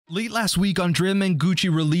Late last week, Andrea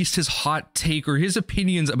Mengucci released his hot take or his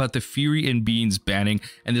opinions about the Fury and Beans banning,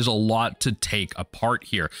 and there's a lot to take apart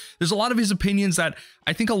here. There's a lot of his opinions that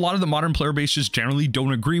I think a lot of the modern player base just generally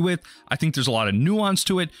don't agree with. I think there's a lot of nuance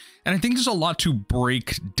to it, and I think there's a lot to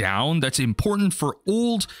break down that's important for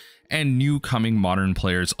old and new coming modern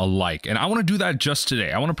players alike. And I want to do that just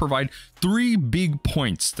today. I want to provide 3 big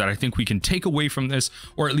points that I think we can take away from this,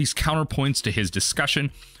 or at least counterpoints to his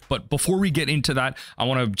discussion. But before we get into that, I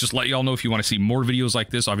want to just let y'all know, if you want to see more videos like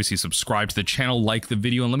this, obviously subscribe to the channel, like the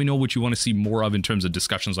video, and let me know what you want to see more of in terms of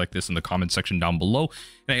discussions like this in the comment section down below.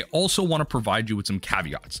 And I also want to provide you with some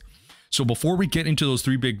caveats. So before we get into those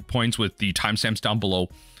 3 big points with the timestamps down below,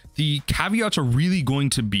 the caveats are really going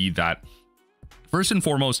to be that, first and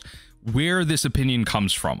foremost, where this opinion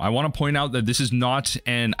comes from. I want to point out that this is not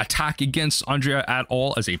an attack against Andrea at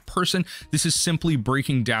all as a person. This is simply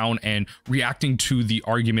breaking down and reacting to the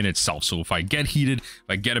argument itself. So if I get heated, if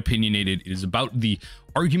I get opinionated, it is about the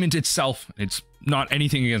argument itself. It's not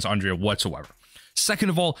anything against Andrea whatsoever. Second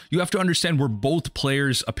of all, you have to understand where both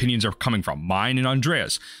players' opinions are coming from, mine and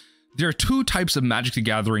Andrea's. There are 2 types of Magic the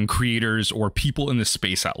Gathering creators or people in the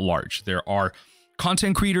space at large. There are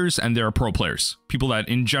content creators and there are pro players, people that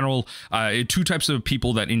in general, 2 types of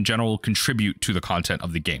people that in general contribute to the content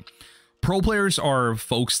of the game. Pro players are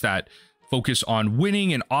folks that focus on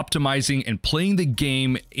winning and optimizing and playing the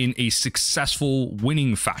game in a successful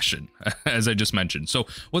winning fashion, as I just mentioned. So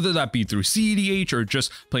whether that be through CEDH or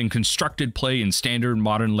just playing constructed play in standard,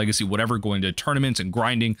 modern, legacy, whatever, going to tournaments and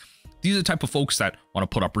grinding, these are the type of folks that want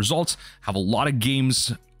to put up results, have a lot of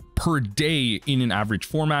games per day in an average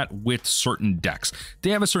format with certain decks.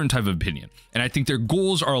 They have a certain type of opinion, and I think their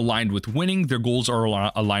goals are aligned with winning, their goals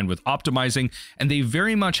are aligned with optimizing, and they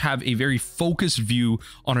very much have a very focused view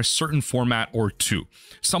on a certain format or 2.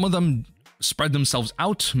 Some of them spread themselves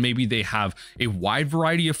out. Maybe they have a wide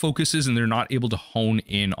variety of focuses and they're not able to hone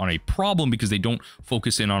in on a problem because they don't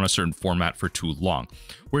focus in on a certain format for too long.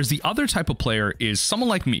 Whereas the other type of player is someone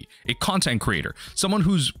like me, a content creator, someone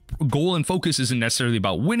whose goal and focus isn't necessarily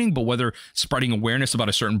about winning, but whether spreading awareness about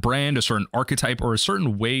a certain brand, a certain archetype, or a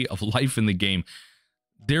certain way of life in the game.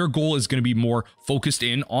 Their goal is going to be more focused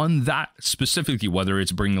in on that specifically, whether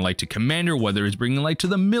it's bringing light to Commander, whether it's bringing light to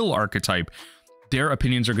the Mill archetype. Their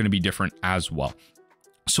opinions are going to be different as well.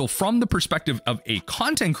 So from the perspective of a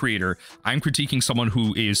content creator, I'm critiquing someone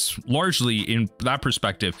who is largely, in that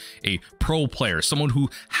perspective, a pro player, someone who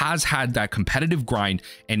has had that competitive grind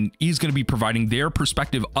and is going to be providing their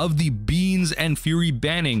perspective of the Beans and Fury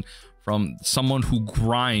banning from someone who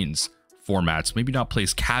grinds formats, maybe not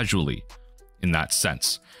plays casually in that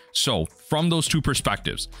sense. So from those 2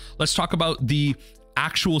 perspectives, let's talk about the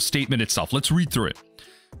actual statement itself. Let's read through it.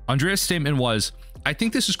 Andrea's statement was, "I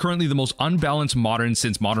think this is currently the most unbalanced modern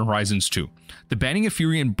since Modern Horizons 2. The banning of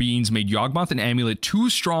Fury and Beans made Yawgmoth and Amulet too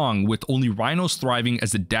strong, with only Rhinos thriving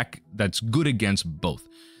as the deck that's good against both.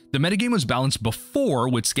 The metagame was balanced before,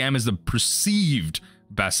 with Scam as the perceived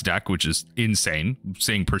best deck," which is insane,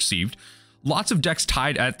 saying perceived. "Lots of decks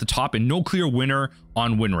tied at the top and no clear winner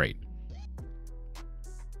on win rate.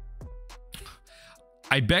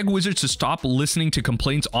 I beg Wizards to stop listening to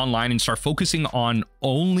complaints online and start focusing on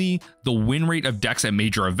only the win rate of decks at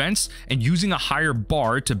major events and using a higher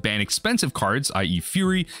bar to ban expensive cards, i.e.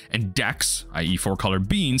 Fury, and decks, i.e. 4-color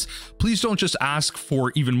Beans. Please don't just ask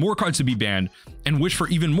for even more cards to be banned and wish for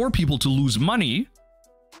even more people to lose money.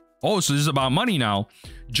 Oh, so this is about money now,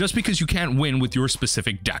 just because you can't win with your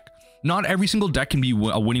specific deck. Not every single deck can be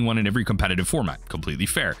a winning one in every competitive format. Completely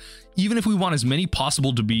fair. Even if we want as many as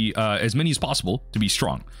possible to be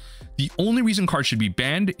strong. The only reason cards should be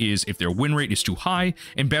banned is if their win rate is too high,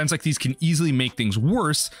 and bans like these can easily make things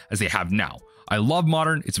worse as they have now. I love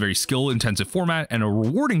Modern. It's a very skill intensive format and a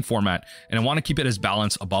rewarding format, and I want to keep it as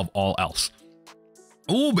balanced above all else."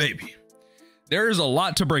 Oh baby, there is a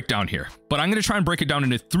lot to break down here, but I'm going to try and break it down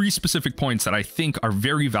into 3 specific points that I think are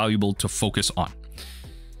very valuable to focus on.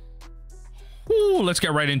 Ooh, let's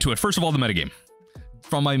get right into it. First of all, the metagame.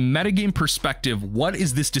 From a metagame perspective, what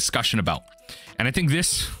is this discussion about? And I think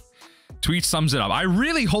this tweet sums it up. I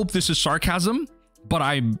really hope this is sarcasm, but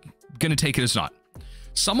I'm gonna take it as not.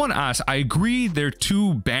 Someone asked, "I agree they're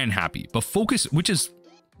too ban happy, but focus," which is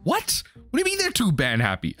what? What do you mean they're too ban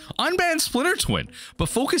happy? Unban Splinter Twin, but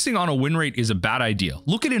focusing on a win rate is a bad idea.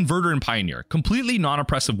 Look at Inverter and Pioneer, completely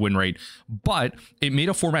non-oppressive win rate, but it made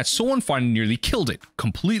a format so unfun and nearly killed it.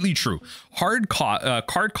 Completely true. Card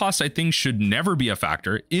cost, I think, should never be a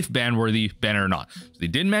factor if ban worthy, ban or not. So they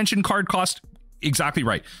did mention card cost. Exactly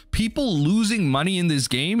right. People losing money in this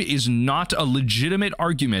game is not a legitimate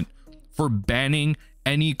argument for banning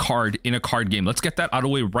any card in a card game. Let's get that out of the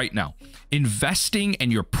way right now. Investing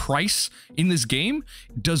and your price in this game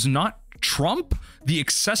does not trump the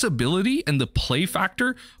accessibility and the play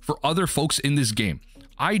factor for other folks in this game.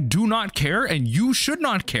 I do not care, and you should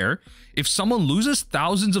not care, if someone loses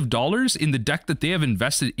thousands of dollars in the deck that they have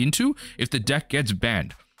invested into if the deck gets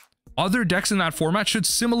banned. Other decks in that format should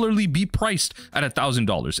similarly be priced at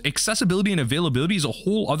 $1,000. Accessibility and availability is a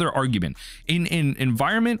whole other argument. In an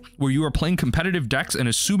environment where you are playing competitive decks and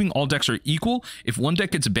assuming all decks are equal, if one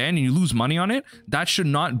deck gets banned and you lose money on it, that should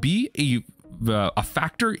not be a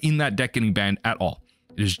factor in that deck getting banned at all.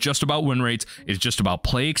 It is just about win rates, it's just about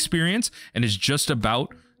play experience, and it's just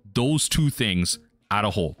about those two things at a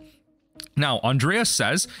whole. Now, Andrea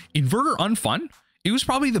says, Inverter unfun. It was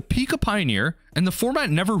probably the peak of Pioneer, and the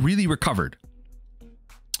format never really recovered.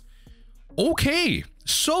 Okay,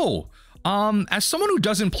 so, as someone who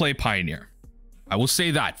doesn't play Pioneer, I will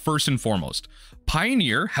say that first and foremost.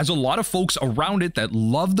 Pioneer has a lot of folks around it that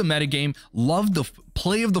love the metagame, love the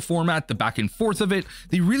play of the format, the back and forth of it.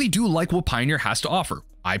 They really do like what Pioneer has to offer.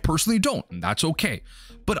 I personally don't, and that's okay.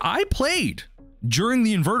 But I played during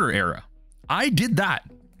the Inverter era. I did that.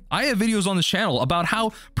 I have videos on this channel about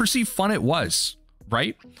how perceived fun it was,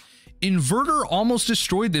 right? Inverter almost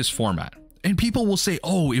destroyed this format. And people will say,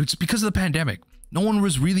 oh, it's because of the pandemic. No one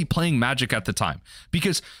was really playing Magic at the time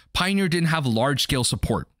because Pioneer didn't have large scale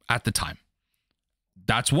support at the time.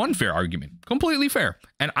 That's one fair argument, completely fair.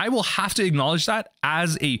 And I will have to acknowledge that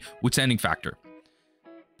as a withstanding factor.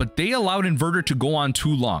 But they allowed Inverter to go on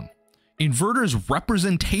too long. Inverter's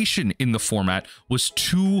representation in the format was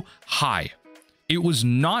too high. It was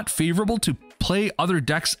not favorable to play other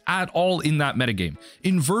decks at all in that metagame.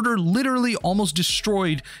 Inverter literally almost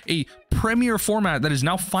destroyed a premier format that is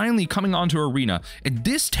now finally coming onto Arena. And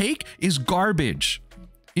this take is garbage.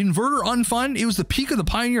 Inverter unfun, it was the peak of the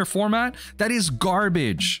Pioneer format. That is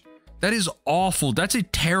garbage. That is awful. That's a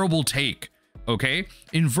terrible take. Okay,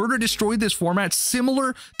 Inverter destroyed this format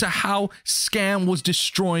similar to how Scam was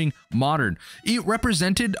destroying Modern. It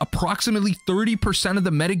represented approximately 30% of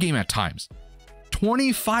the metagame at times.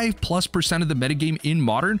 25+% of the metagame in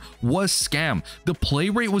Modern was Scam. The play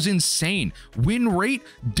rate was insane. Win rate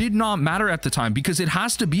did not matter at the time because it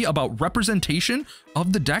has to be about representation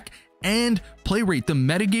of the deck and play rate. The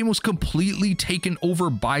metagame was completely taken over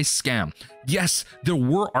by Scam. Yes, there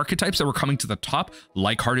were archetypes that were coming to the top,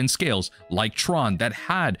 like Hardened Scales, like Tron, that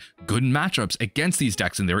had good matchups against these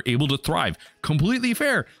decks and they were able to thrive. Completely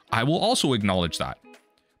fair. I will also acknowledge that.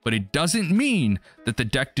 But it doesn't mean that the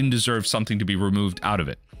deck didn't deserve something to be removed out of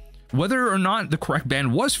it. Whether or not the correct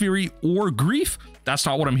ban was Fury or Grief, that's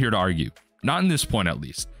not what I'm here to argue. Not in this point, at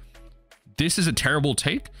least. This is a terrible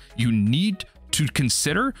take. You need to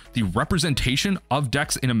consider the representation of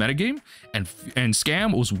decks in a metagame, and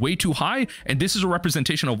Scam was way too high, and this is a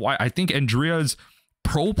representation of why I think Andrea's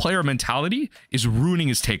pro player mentality is ruining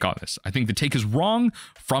his take on this. I think the take is wrong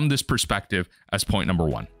from this perspective as point number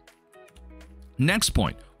one. Next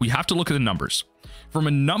point, we have to look at the numbers. From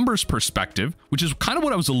a numbers perspective, which is kind of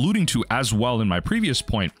what I was alluding to as well in my previous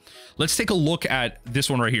point, let's take a look at this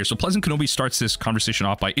one right here. So Pleasant Kenobi starts this conversation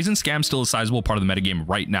off by, isn't Scam still a sizable part of the metagame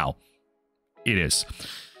right now? It is.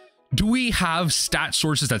 Do we have stat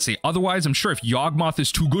sources that say otherwise? I'm sure if Yawgmoth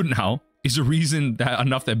is too good now, is a reason that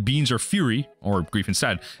enough that Beans or Fury, or Grief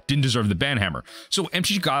instead, didn't deserve the ban hammer. So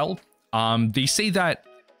MTG Guile, they say that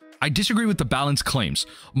I disagree with the balance claims.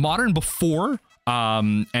 Modern before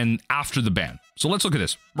and after the ban. So let's look at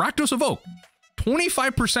this. Rakdos Evoke.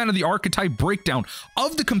 25% of the archetype breakdown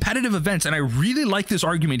of the competitive events. And I really like this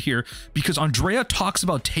argument here because Andrea talks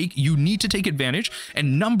about you need to take advantage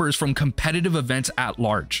and numbers from competitive events at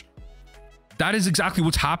large. That is exactly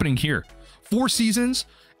what's happening here. 4 seasons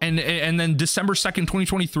and then December 2nd,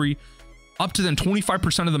 2023, up to then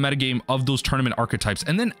 25% of the metagame of those tournament archetypes.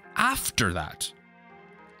 And then after that,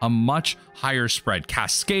 a much higher spread.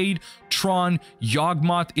 Cascade, Tron,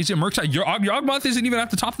 Yawgmoth. Is it Murktide? Yawgmoth isn't even at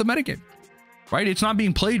the top of the metagame. Right? It's not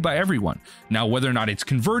being played by everyone. Now, whether or not it's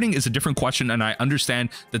converting is a different question, and I understand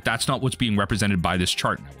that that's not what's being represented by this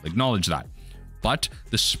chart, and I will acknowledge that. But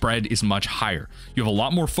the spread is much higher. You have a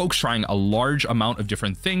lot more folks trying a large amount of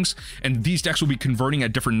different things, and these decks will be converting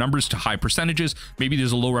at different numbers to high percentages. Maybe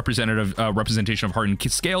there's a low representation of Hardened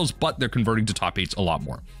Scales, but they're converting to top 8s a lot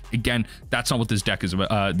more. Again, that's not what this deck is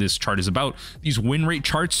about. This chart is about. These win rate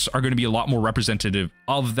charts are going to be a lot more representative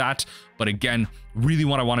of that. But again, really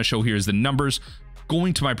what I want to show here is the numbers.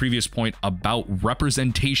 Going to my previous point about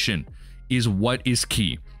representation is what is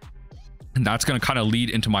key. And that's going to kind of lead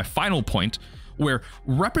into my final point, where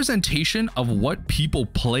representation of what people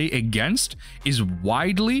play against is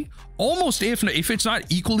widely, almost if it's not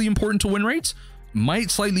equally important to win rates,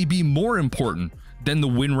 might slightly be more important than the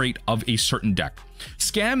win rate of a certain deck.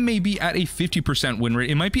 Scam may be at a 50% win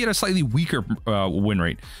rate. It might be at a slightly weaker win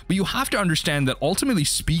rate, but you have to understand that ultimately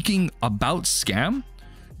speaking about Scam,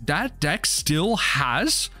 that deck still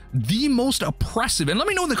has the most oppressive, and let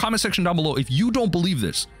me know in the comment section down below if you don't believe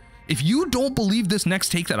this. If you don't believe this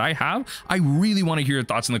next take that I have, I really want to hear your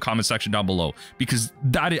thoughts in the comment section down below, because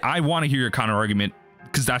I want to hear your counter argument,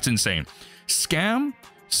 because that's insane. Scam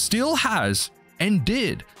still has and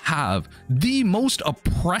did have the most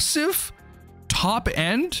oppressive top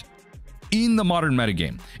end in the modern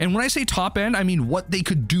metagame. And when I say top end, I mean what they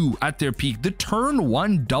could do at their peak. The turn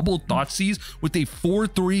 1 double Thoughtseize with a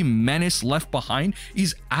 4/3 menace left behind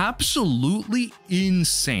is absolutely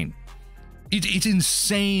insane. It's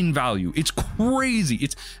insane value. It's crazy.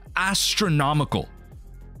 It's astronomical.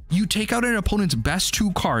 You take out an opponent's best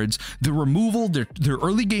 2 cards, the removal, their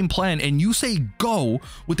early game plan, and you say go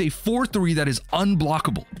with a 4/3 that is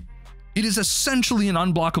unblockable. It is essentially an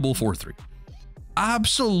unblockable 4/3.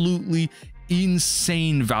 Absolutely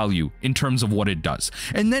insane value in terms of what it does.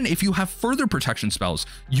 And then if you have further protection spells,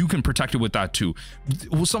 you can protect it with that too.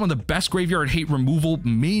 With some of the best graveyard hate removal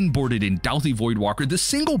main boarded in Douthie Voidwalker, the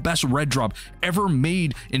single best red drop ever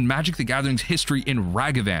made in Magic the Gathering's history in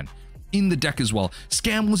Ragavan in the deck as well.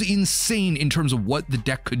 Scam was insane in terms of what the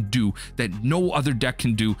deck could do that no other deck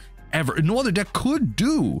can do ever. No other deck could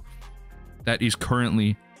do that is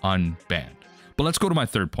currently unbanned. But let's go to my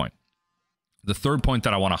third point. The third point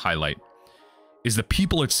that I want to highlight is the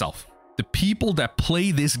people itself. The people that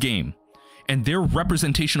play this game and their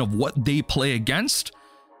representation of what they play against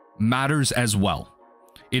matters as well.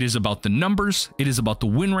 It is about the numbers, it is about the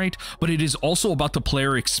win rate, but it is also about the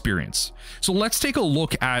player experience. So let's take a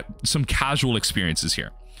look at some casual experiences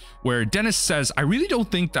here, where Dennis says, I really don't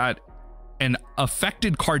think that an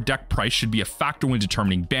affected card deck price should be a factor when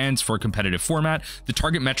determining bans for a competitive format. The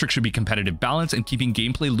target metric should be competitive balance and keeping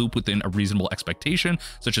gameplay loop within a reasonable expectation,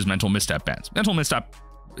 such as mental misstep bans. Mental misstep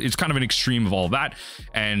is kind of an extreme of all of that,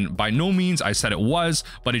 and by no means I said it was,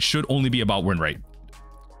 but it should only be about win rate.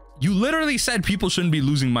 You literally said people shouldn't be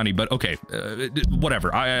losing money, but okay,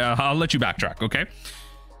 whatever. I'll let you backtrack, okay?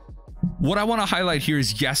 What I want to highlight here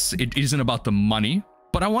is, yes, it isn't about the money,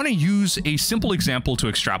 but I want to use a simple example to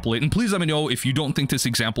extrapolate. And please let me know if you don't think this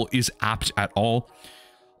example is apt at all.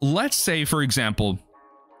 Let's say, for example,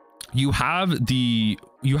 you have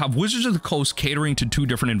Wizards of the Coast catering to 2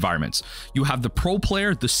 different environments. You have the pro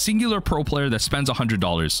player, the singular pro player that spends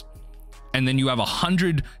 $100, and then you have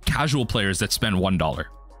 100 casual players that spend $1.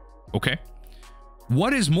 Okay,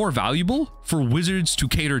 what is more valuable for Wizards to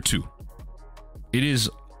cater to? It is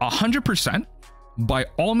 100%. By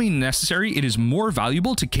all means necessary, it is more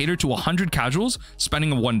valuable to cater to 100 casuals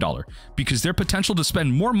spending $1, because their potential to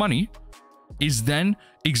spend more money is then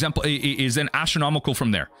astronomical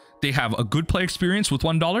from there. They have a good play experience with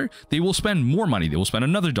 $1. They will spend more money. They will spend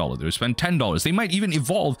another $1. They will spend $10. They might even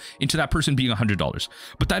evolve into that person being $100.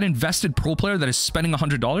 But that invested pro player that is spending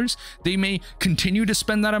 $100, they may continue to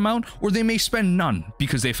spend that amount, or they may spend none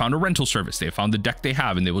because they found a rental service. They found the deck they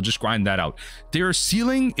have, and they will just grind that out. Their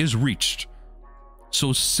ceiling is reached.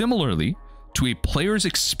 So similarly to a player's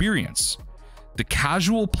experience, the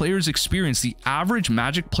casual player's experience, the average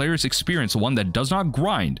Magic player's experience, the one that does not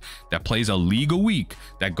grind, that plays a league a week,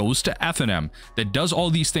 that goes to F&M, that does all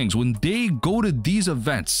these things, when they go to these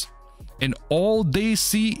events and all they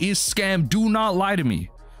see is Scam, do not lie to me.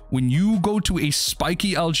 When you go to a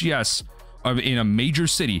spiky LGS in a major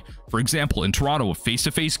city, for example, in Toronto,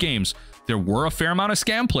 face-to-face games, there were a fair amount of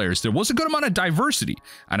Scam players. There was a good amount of diversity,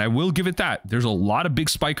 and I will give it that. There's a lot of big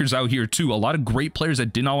spikers out here too, a lot of great players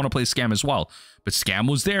that did not want to play Scam as well, but Scam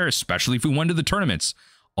was there, especially if we went to the tournaments.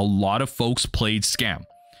 A lot of folks played Scam,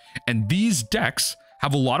 and these decks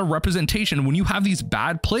have a lot of representation. When you have these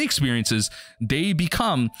bad play experiences, they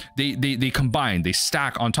become, they combine, they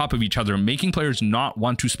stack on top of each other, making players not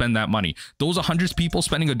want to spend that money. Those 100 people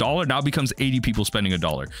spending $1 now becomes 80 people spending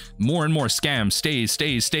 $1. More and more Scam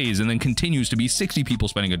stays, and then continues to be 60 people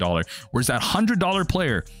spending $1. Whereas that $100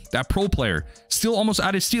 player, that pro player, still almost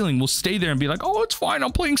at his ceiling, will stay there and be like, oh, it's fine,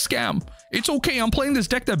 I'm playing Scam. It's okay, I'm playing this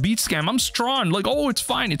deck that beats Scam. I'm strong. Like, oh, it's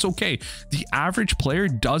fine, it's okay. The average player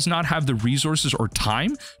does not have the resources or time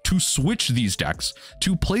to switch these decks,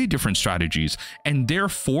 to play different strategies, and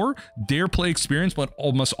therefore their play experience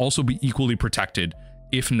must also be equally protected,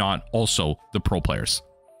 if not also the pro players.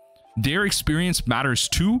 Their experience matters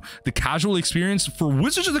too. The casual experience for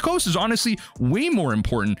Wizards of the Coast is honestly way more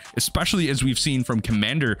important, especially as we've seen from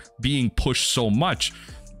Commander being pushed so much.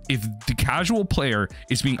 If the casual player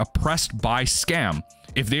is being oppressed by Scam,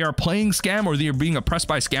 If they are playing scam or they are being oppressed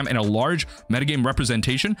by scam in a large metagame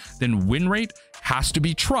representation, then win rate has to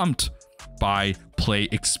be trumped by play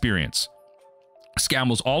experience. Scam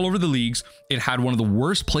was all over the leagues. It had one of the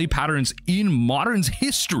worst play patterns in Modern's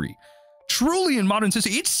history. Truly in Modern's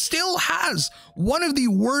history. It still has one of the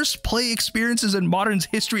worst play experiences in Modern's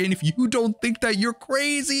history. And if you don't think that, you're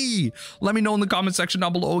crazy. Let me know in the comment section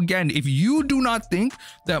down below. Again, if you do not think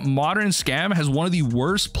that Modern Scam has one of the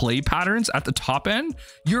worst play patterns at the top end,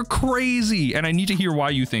 you're crazy. And I need to hear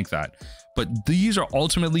why you think that. But these are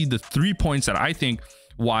ultimately the 3 points that I think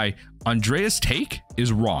why Andrea's take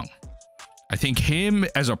is wrong. I think him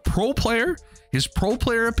as a pro player, his pro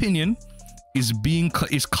player opinion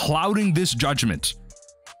is clouding this judgment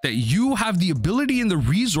that you have the ability and the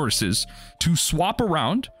resources to swap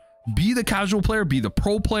around, be the casual player, be the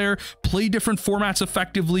pro player, play different formats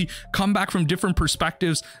effectively, come back from different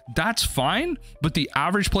perspectives. That's fine, but the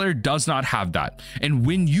average player does not have that. And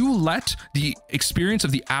when you let the experience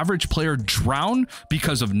of the average player drown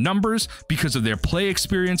because of numbers, because of their play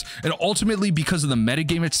experience, and ultimately because of the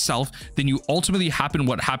metagame itself, then you ultimately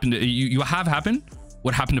what happened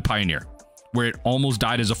to Pioneer, where it almost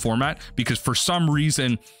died as a format because for some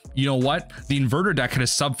reason, you know what? The Inverter deck had a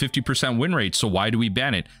sub 50% win rate. So why do we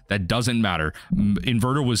ban it? That doesn't matter.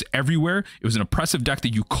 Inverter was everywhere. It was an oppressive deck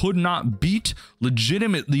that you could not beat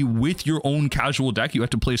legitimately with your own casual deck. You have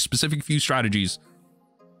to play a specific few strategies.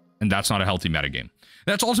 And that's not a healthy metagame.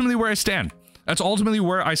 That's ultimately where I stand. That's ultimately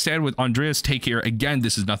where I stand with Andrea's take here. Again,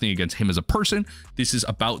 this is nothing against him as a person. This is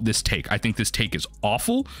about this take. I think this take is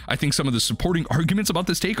awful. I think some of the supporting arguments about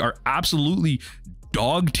this take are absolutely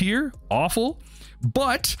dog tier, awful.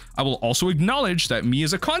 But I will also acknowledge that me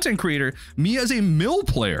as a content creator, me as a mill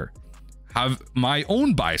player, have my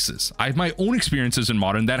own biases. I have my own experiences in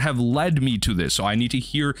Modern that have led me to this. So I need to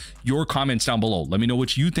hear your comments down below. Let me know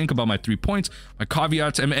what you think about my 3 points, my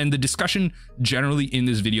caveats, and the discussion generally in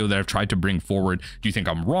this video that I've tried to bring forward. Do you think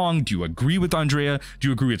I'm wrong? Do you agree with Andrea? Do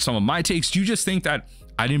you agree with some of my takes? Do you just think that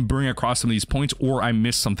I didn't bring across some of these points or I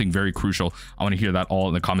missed something very crucial? I want to hear that all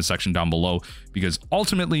in the comment section down below, because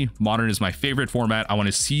ultimately Modern is my favorite format. I want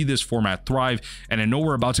to see this format thrive. And I know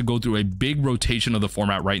we're about to go through a big rotation of the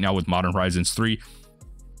format right now with Modern Horizons 3.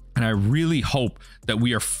 And I really hope that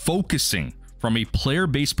we are focusing from a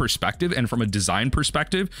player-based perspective and from a design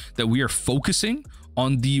perspective, that we are focusing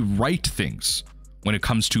on the right things when it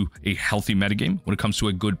comes to a healthy metagame, when it comes to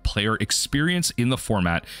a good player experience in the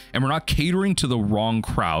format, and we're not catering to the wrong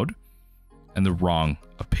crowd and the wrong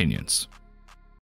opinions.